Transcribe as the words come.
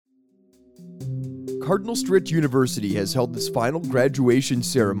Cardinal Stritch University has held its final graduation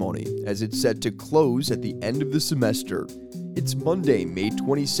ceremony as it's set to close at the end of the semester. It's Monday, May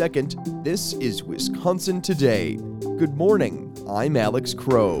 22nd. This is Wisconsin Today. Good morning. I'm Alex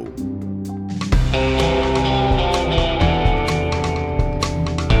Crowe.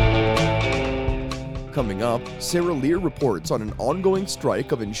 Coming up, Lehr reports on an ongoing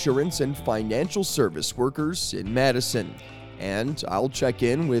strike of insurance and financial service workers in Madison. And I'll check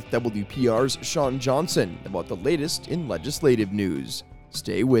in with WPR's Shawn Johnson about the latest in legislative news.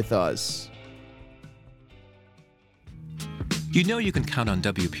 Stay with us. You know you can count on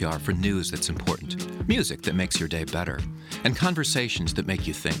WPR for news that's important, music that makes your day better, and conversations that make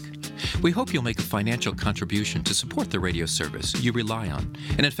you think. We hope you'll make a financial contribution to support the radio service you rely on,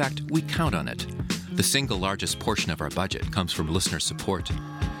 and in fact, we count on it. The single largest portion of our budget comes from listener support.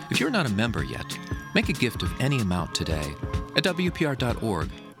 If you're not a member yet, make a gift of any amount today at WPR.org.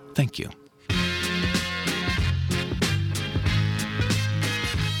 Thank you.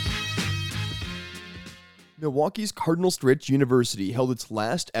 Milwaukee's Cardinal Stritch University held its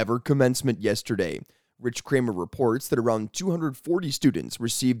last ever commencement yesterday. Rich Kramer reports that around 240 students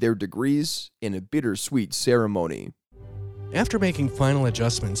received their degrees in a bittersweet ceremony. After making final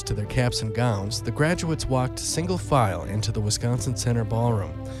adjustments to their caps and gowns, the graduates walked single file into the Wisconsin Center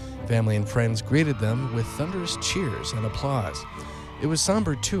ballroom. Family and friends greeted them with thunderous cheers and applause. It was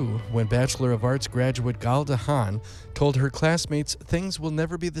somber, too, when Bachelor of Arts graduate Galda Hahn told her classmates things will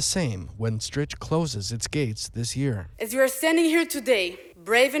never be the same when Stritch closes its gates this year. As we are standing here today,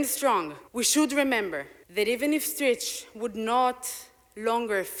 brave and strong, we should remember that even if Stritch would not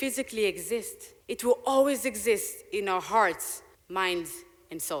longer physically exist, it will always exist in our hearts, minds,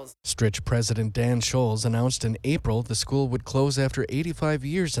 and souls. Stritch President Dan Scholes announced in April the school would close after 85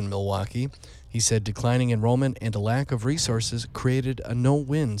 years in Milwaukee. He said declining enrollment and a lack of resources created a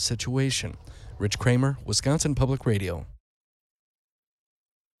no-win situation. Rich Kramer, Wisconsin Public Radio.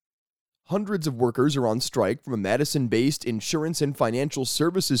 Hundreds of workers are on strike from a Madison-based insurance and financial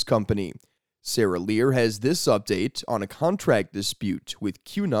services company. Sarah Lehr has this update on a contract dispute with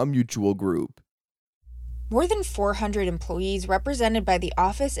CUNA Mutual Group. More than 400 employees represented by the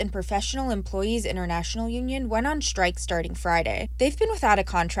Office and Professional Employees International Union went on strike starting Friday. They've been without a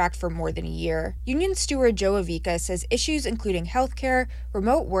contract for more than a year. Union steward Joe Avica says issues including healthcare,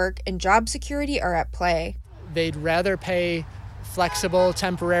 remote work, and job security are at play. They'd rather pay flexible,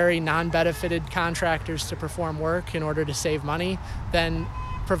 temporary, non-benefited contractors to perform work in order to save money than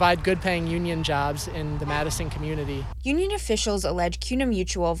provide good-paying union jobs in the Madison community. Union officials allege CUNA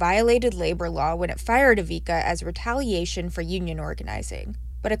Mutual violated labor law when it fired Avica as retaliation for union organizing.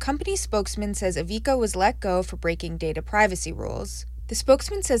 But a company spokesman says Avica was let go for breaking data privacy rules. The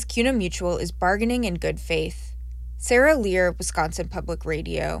spokesman says CUNA Mutual is bargaining in good faith. Sarah Lehr, Wisconsin Public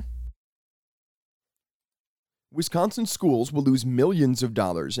Radio. Wisconsin schools will lose millions of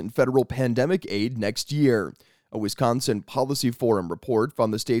dollars in federal pandemic aid next year. A Wisconsin Policy Forum report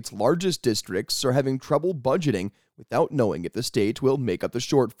found the state's largest districts are having trouble budgeting without knowing if the state will make up the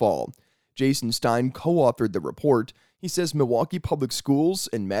shortfall. Jason Stein co-authored the report. He says Milwaukee Public Schools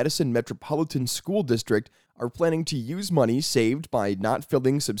and Madison Metropolitan School District are planning to use money saved by not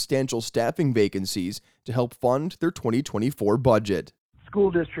filling substantial staffing vacancies to help fund their 2024 budget.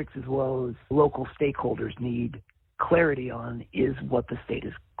 School districts as well as local stakeholders need clarity on is what the state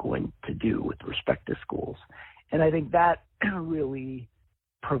is going to do with respect to schools. And I think that really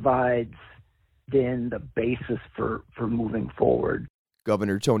provides then the basis for moving forward.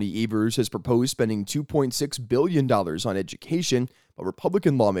 Governor Tony Evers has proposed spending $2.6 billion on education, but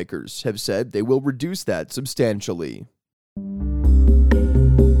Republican lawmakers have said they will reduce that substantially.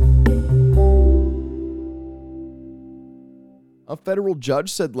 A federal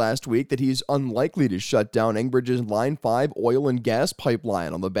judge said last week that he's unlikely to shut down Enbridge's Line 5 oil and gas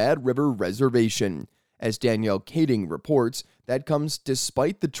pipeline on the Bad River Reservation. As Danielle Kading reports, that comes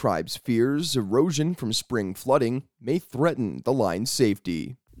despite the tribe's fears erosion from spring flooding may threaten the line's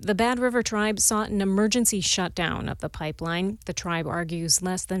safety. The Bad River tribe sought an emergency shutdown of the pipeline. The tribe argues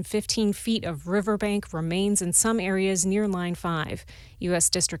less than 15 feet of riverbank remains in some areas near Line 5. U.S.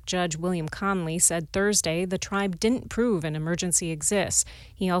 District Judge William Conley said Thursday the tribe didn't prove an emergency exists.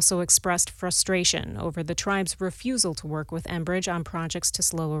 He also expressed frustration over the tribe's refusal to work with Enbridge on projects to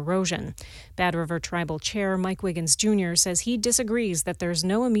slow erosion. Bad River Tribal Chair Mike Wiggins Jr. says he disagrees that there's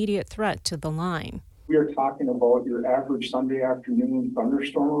no immediate threat to the line. We are talking about your average Sunday afternoon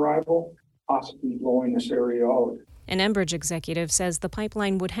thunderstorm arrival, possibly blowing this area out. An Enbridge executive says the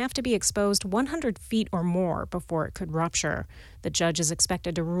pipeline would have to be exposed 100 feet or more before it could rupture. The judge is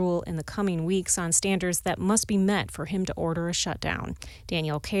expected to rule in the coming weeks on standards that must be met for him to order a shutdown.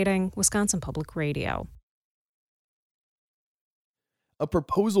 Danielle Kading, Wisconsin Public Radio. A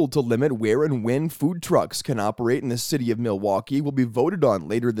proposal to limit where and when food trucks can operate in the city of Milwaukee will be voted on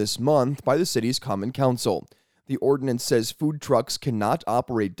later this month by the city's Common Council. The ordinance says food trucks cannot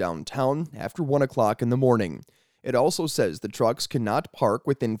operate downtown after 1 o'clock in the morning. It also says the trucks cannot park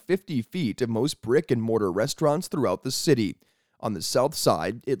within 50 feet of most brick-and-mortar restaurants throughout the city. On the south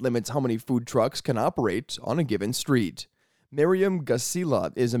side, it limits how many food trucks can operate on a given street. Miriam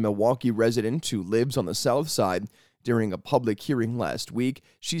Gasila is a Milwaukee resident who lives on the south side. During a public hearing last week,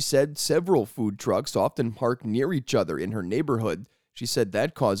 she said several food trucks often park near each other in her neighborhood. She said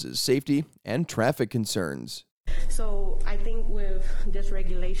that causes safety and traffic concerns. So I think with this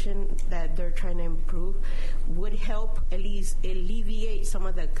regulation that they're trying to improve would help at least alleviate some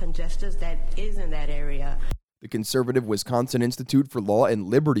of the congestion that is in that area. The conservative Wisconsin Institute for Law and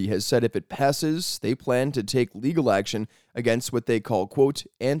Liberty has said if it passes, they plan to take legal action against what they call, quote,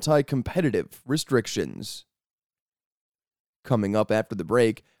 anti-competitive restrictions. Coming up after the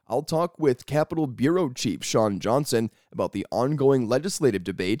break, I'll talk with Capitol Bureau Chief Shawn Johnson about the ongoing legislative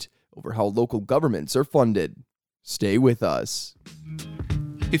debate over how local governments are funded. Stay with us.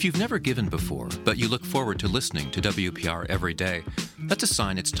 If you've never given before, but you look forward to listening to WPR every day, that's a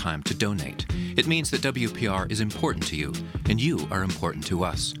sign it's time to donate. It means that WPR is important to you, and you are important to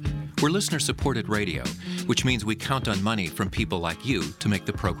us. We're listener-supported radio, which means we count on money from people like you to make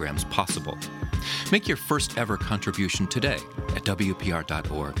the programs possible. Make your first ever contribution today at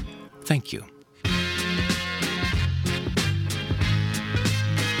WPR.org. Thank you.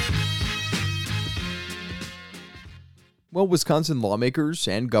 Well, Wisconsin lawmakers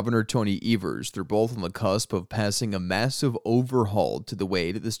and Governor Tony Evers, they're both on the cusp of passing a massive overhaul to the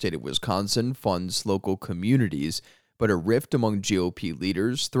way that the state of Wisconsin funds local communities, but a rift among GOP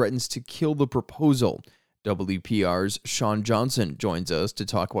leaders threatens to kill the proposal. WPR's Shawn Johnson joins us to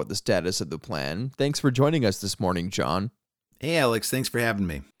talk about the status of the plan. Thanks for joining us this morning, John. Hey, Alex. Thanks for having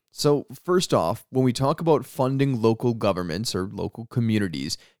me. So, first off, when we talk about funding local governments or local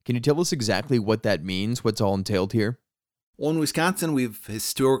communities, can you tell us exactly what that means, what's all entailed here? Well, in Wisconsin, we've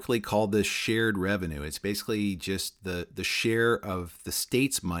historically called this shared revenue. It's basically just the share of the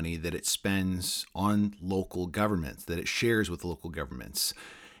state's money that it spends on local governments, that it shares with local governments.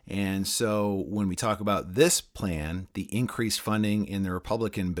 And so when we talk about this plan, the increased funding in the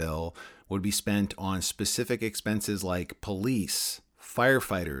Republican bill would be spent on specific expenses like police,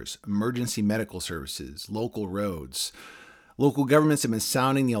 firefighters, emergency medical services, local roads. Local governments have been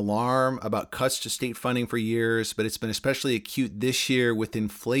sounding the alarm about cuts to state funding for years, but it's been especially acute this year with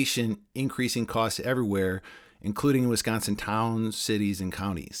inflation increasing costs everywhere, including in Wisconsin towns, cities, and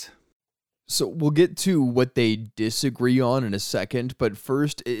counties. So we'll get to what they disagree on in a second, but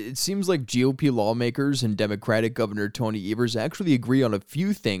first, it seems like GOP lawmakers and Democratic Governor Tony Evers actually agree on a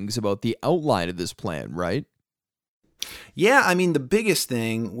few things about the outline of this plan, right? Yeah, I mean, the biggest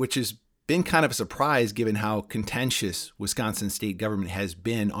thing, which has been kind of a surprise given how contentious Wisconsin state government has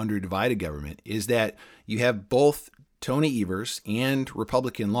been under divided government, is that you have both Tony Evers and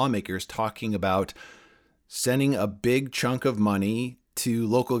Republican lawmakers talking about sending a big chunk of money to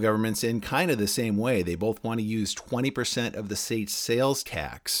local governments in kind of the same way. They both want to use 20% of the state's sales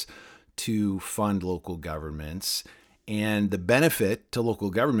tax to fund local governments. And the benefit to local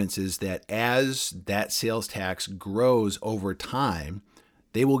governments is that as that sales tax grows over time,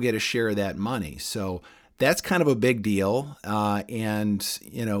 they will get a share of that money. So that's kind of a big deal. Evers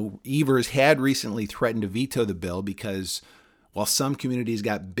had recently threatened to veto the bill because while some communities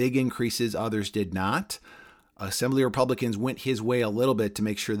got big increases, others did not. Assembly Republicans went his way a little bit to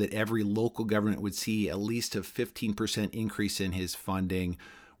make sure that every local government would see at least a 15% increase in his funding,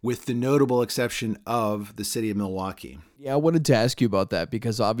 with the notable exception of the city of Milwaukee. Yeah, I wanted to ask you about that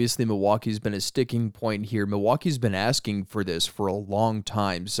because obviously Milwaukee's been a sticking point here. Milwaukee's been asking for this for a long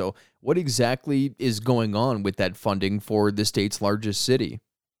time. So what exactly is going on with that funding for the state's largest city?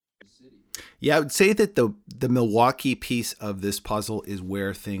 Yeah, I would say that the Milwaukee piece of this puzzle is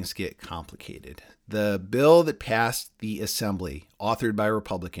where things get complicated. The bill that passed the Assembly, authored by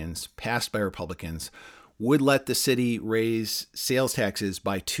Republicans, passed by Republicans, would let the city raise sales taxes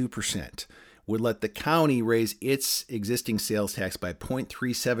by 2%, would let the county raise its existing sales tax by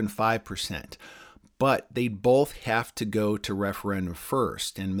 0.375%. But they'd both have to go to referendum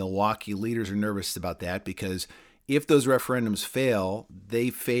first. And Milwaukee leaders are nervous about that because if those referendums fail, they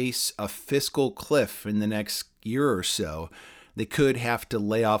face a fiscal cliff in the next year or so They could have to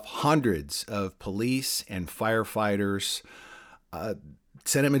lay off hundreds of police and firefighters.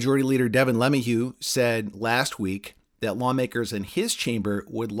 Senate Majority Leader Devin LeMahieu said last week that lawmakers in his chamber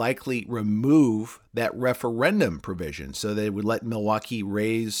would likely remove that referendum provision, so they would let Milwaukee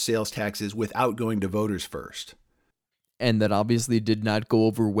raise sales taxes without going to voters first. And that obviously did not go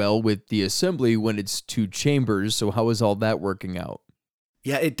over well with the Assembly when it's two chambers, so how is all that working out?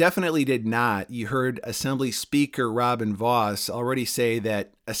 Yeah, it definitely did not. You heard Assembly Speaker Robin Vos already say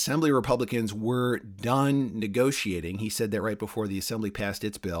that Assembly Republicans were done negotiating. He said that right before the Assembly passed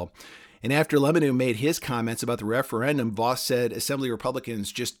its bill. And after LeMahieu made his comments about the referendum, Vos said Assembly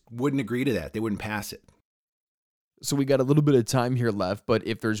Republicans just wouldn't agree to that. They wouldn't pass it. So we got a little bit of time here left, but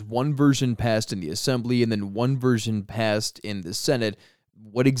if there's one version passed in the Assembly and then one version passed in the Senate,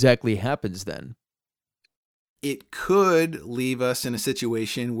 what exactly happens then? It could leave us in a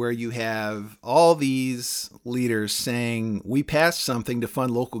situation where you have all these leaders saying, we passed something to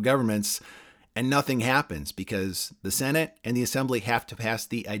fund local governments, and nothing happens because the Senate and the Assembly have to pass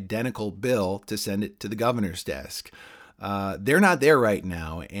the identical bill to send it to the governor's desk. They're not there right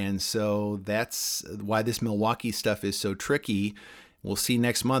now, and so that's why this Milwaukee stuff is so tricky. We'll see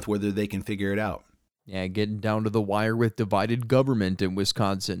next month whether they can figure it out. Yeah, getting down to the wire with divided government in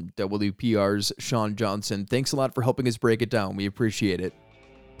Wisconsin. WPR's Shawn Johnson, thanks a lot for helping us break it down. We appreciate it.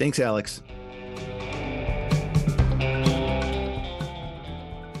 Thanks, Alex.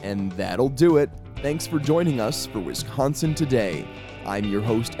 And that'll do it. Thanks for joining us for Wisconsin Today. I'm your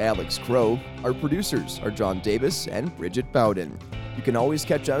host, Alex Crowe. Our producers are John Davis and Bridget Bowden. You can always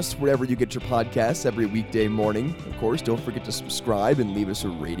catch us wherever you get your podcasts every weekday morning. Of course, don't forget to subscribe and leave us a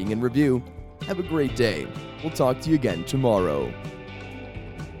rating and review. Have a great day. We'll talk to you again tomorrow.